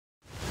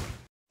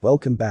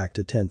Welcome back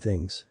to 10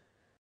 Things.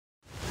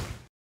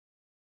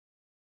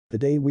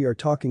 Today we are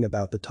talking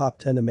about the top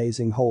 10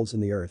 amazing holes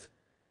in the earth.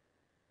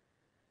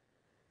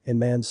 In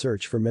man's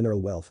search for mineral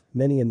wealth,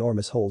 many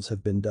enormous holes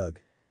have been dug.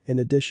 In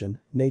addition,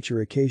 nature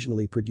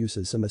occasionally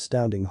produces some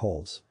astounding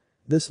holes.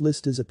 This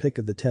list is a pick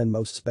of the 10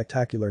 most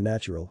spectacular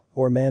natural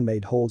or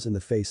man-made holes in the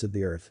face of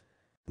the earth.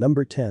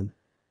 Number 10.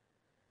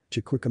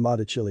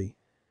 Chuquicamata, Chile.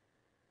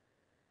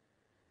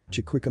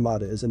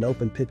 Chuquicamata is an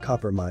open-pit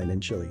copper mine in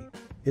Chile.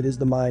 It is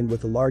the mine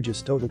with the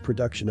largest total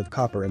production of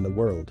copper in the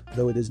world,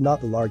 though it is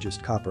not the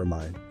largest copper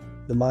mine.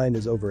 The mine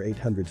is over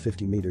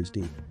 850 meters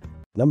deep.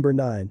 Number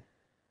 9.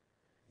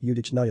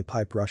 Yutichnaya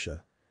Pipe,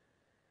 Russia.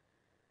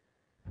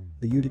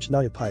 The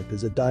Yutichnaya Pipe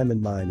is a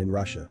diamond mine in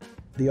Russia.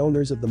 The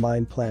owners of the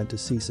mine plan to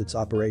cease its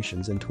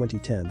operations in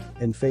 2010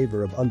 in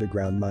favor of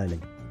underground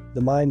mining.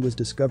 The mine was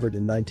discovered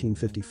in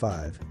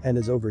 1955 and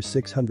is over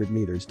 600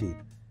 meters deep.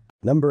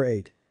 Number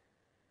 8.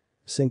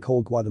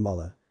 Sinkhole,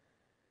 Guatemala.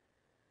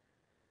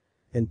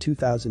 In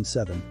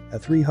 2007, a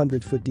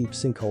 300-foot deep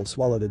sinkhole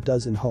swallowed a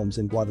dozen homes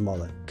in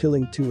Guatemala,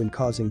 killing 2 and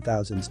causing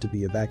thousands to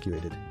be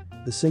evacuated.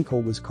 The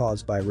sinkhole was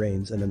caused by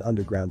rains and an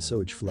underground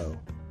sewage flow.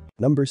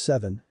 Number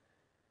 7.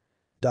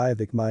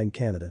 Diavik Mine,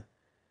 Canada.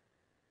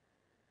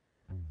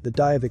 The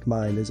Diavik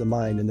Mine is a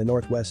mine in the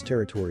Northwest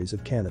Territories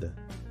of Canada.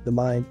 The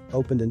mine,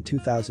 opened in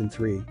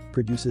 2003,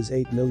 produces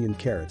 8 million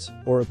carats,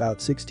 or about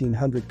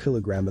 1,600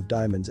 kilograms of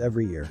diamonds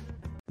every year.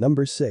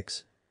 Number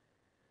 6.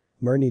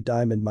 Mirny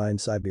Diamond Mine,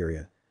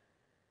 Siberia.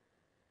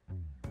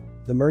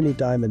 The Mirny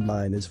Diamond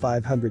Mine is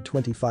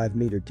 525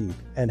 meter deep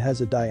and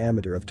has a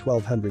diameter of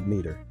 1,200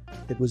 meter.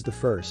 It was the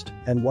first,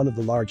 and one of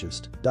the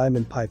largest,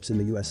 diamond pipes in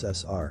the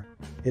USSR.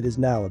 It is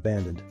now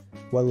abandoned.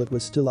 While it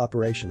was still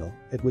operational,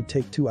 it would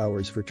take 2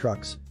 hours for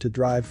trucks to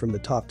drive from the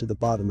top to the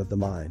bottom of the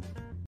mine.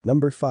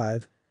 Number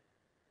 5.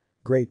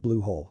 Great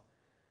Blue Hole.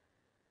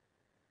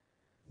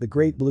 The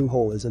Great Blue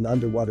Hole is an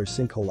underwater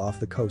sinkhole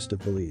off the coast of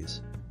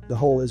Belize. The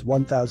hole is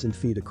 1,000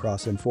 feet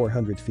across and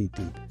 400 feet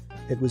deep.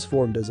 It was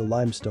formed as a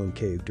limestone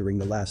cave during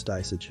the last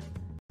ice age.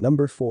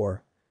 Number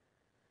 4.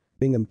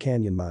 Bingham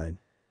Canyon Mine.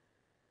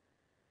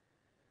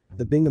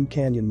 The Bingham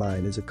Canyon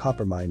Mine is a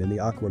copper mine in the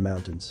Aqua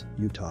Mountains,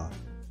 Utah.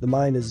 The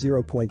mine is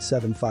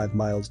 0.75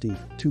 miles deep,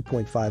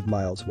 2.5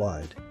 miles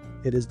wide.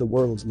 It is the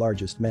world's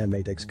largest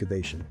man-made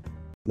excavation.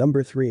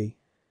 Number 3.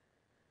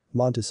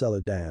 Monticello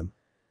Dam.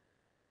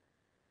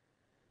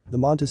 The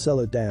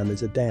Monticello Dam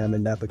is a dam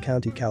in Napa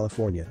County,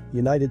 California,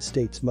 United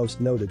States, most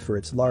noted for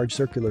its large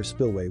circular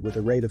spillway with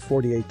a rate of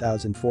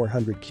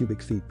 48,400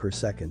 cubic feet per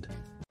second.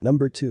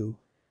 Number 2.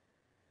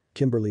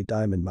 Kimberley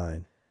Diamond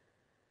Mine.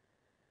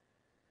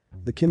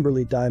 The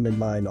Kimberley Diamond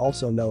Mine,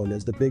 also known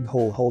as the Big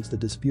Hole, holds the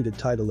disputed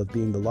title of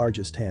being the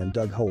largest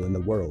hand-dug hole in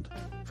the world.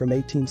 From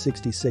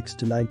 1866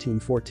 to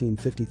 1914,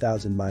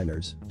 50,000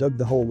 miners dug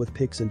the hole with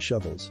picks and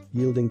shovels,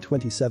 yielding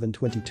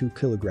 22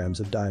 kilograms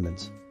of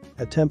diamonds.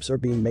 Attempts are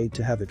being made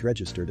to have it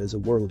registered as a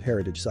World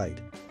Heritage Site.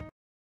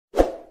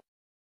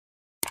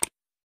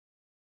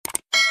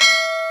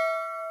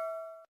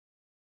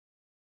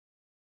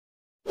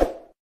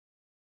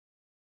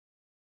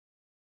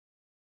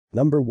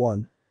 Number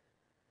 1.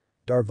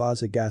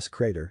 Darvaza Gas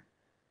Crater.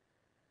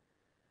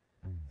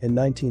 In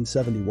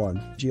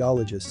 1971,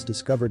 geologists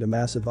discovered a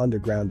massive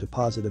underground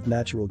deposit of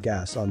natural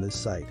gas on this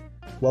site.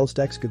 Whilst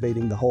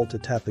excavating the hole to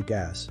tap the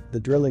gas, the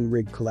drilling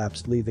rig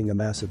collapsed, leaving a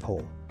massive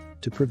hole.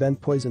 To prevent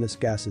poisonous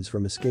gases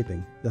from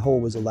escaping, the hole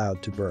was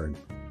allowed to burn.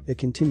 It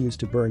continues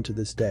to burn to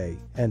this day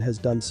and has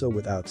done so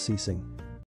without ceasing.